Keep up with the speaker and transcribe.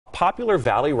popular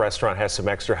Valley restaurant has some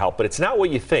extra help, but it's not what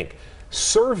you think.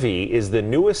 Survey is the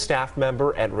newest staff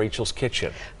member at Rachel's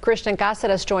Kitchen. Christian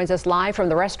Cáceres joins us live from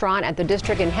the restaurant at the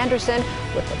District in Henderson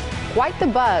with quite the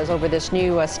buzz over this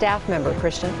new staff member.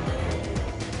 Christian.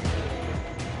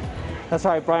 That's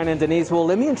right, Brian and Denise. Well,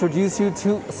 let me introduce you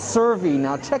to Survey.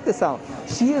 Now, check this out.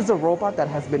 She is a robot that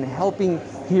has been helping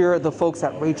here the folks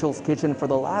at Rachel's Kitchen for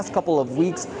the last couple of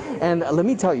weeks. And let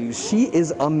me tell you, she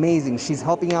is amazing. She's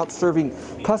helping out serving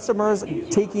customers,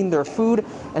 taking their food,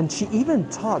 and she even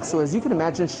talks. So as you can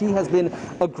imagine, she has been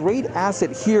a great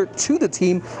asset here to the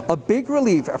team, a big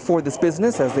relief for this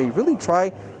business as they really try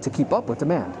to keep up with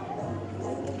demand.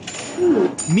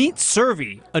 Meet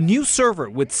Survey, a new server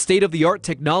with state-of-the-art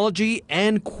technology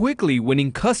and quickly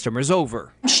winning customers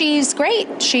over. She's great.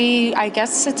 I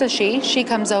guess it's a she. She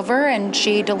comes over and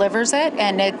she delivers it,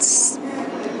 and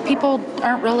people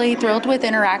aren't really thrilled with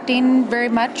interacting very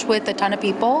much with a ton of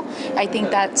people. I think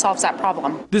that solves that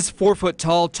problem. This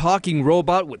 4-foot-tall talking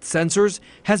robot with sensors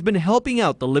has been helping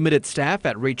out the limited staff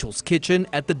at Rachel's Kitchen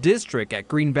at the District at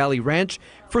Green Valley Ranch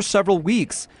for several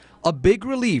weeks. A big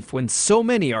relief when so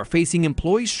many are facing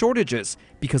employee shortages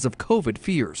because of COVID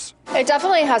fears. It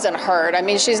definitely hasn't hurt. I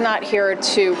mean, she's not here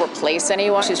to replace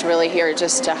anyone. She's really here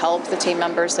just to help the team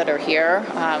members that are here.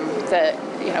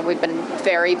 We've been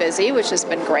very busy, which has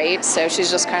been great. So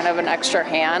she's just kind of an extra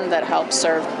hand that helps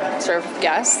serve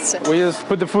guests. We just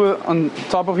put the food on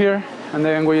top of here, and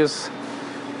then we just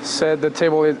set the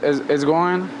table is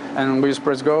going, and we just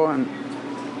press go, and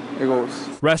it goes.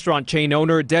 Restaurant chain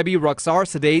owner Debbie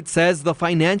Ruxar-Sedate says the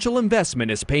financial investment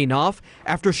is paying off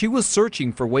after she was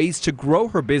searching for ways to grow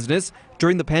her business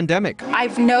during the pandemic.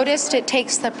 I've noticed it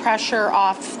takes the pressure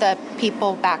off the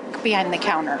people back behind the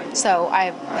counter. So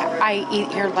I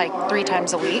eat here like 3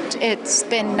 times a week. It's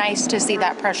been nice to see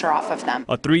that pressure off of them.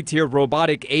 A 3-tier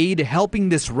robotic aid helping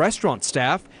this restaurant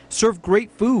staff serve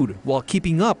great food while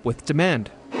keeping up with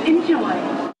demand. Enjoy.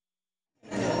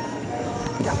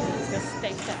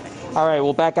 All right,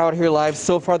 well, back out here live.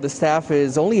 So far, the staff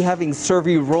is only having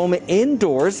Survey roam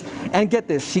indoors. And get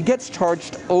this, she gets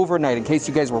charged overnight, in case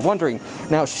you guys were wondering.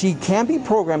 Now, she can be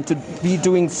programmed to be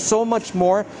doing so much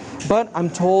more, but I'm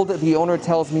told, the owner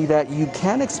tells me that you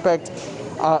can expect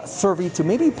Survey to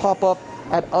maybe pop up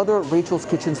at other Rachel's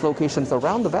Kitchens locations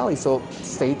around the valley, so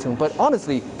stay tuned. But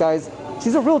honestly, guys,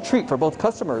 she's a real treat for both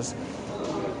customers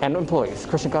and employees.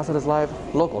 Christian Cáceres Live,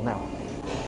 local now.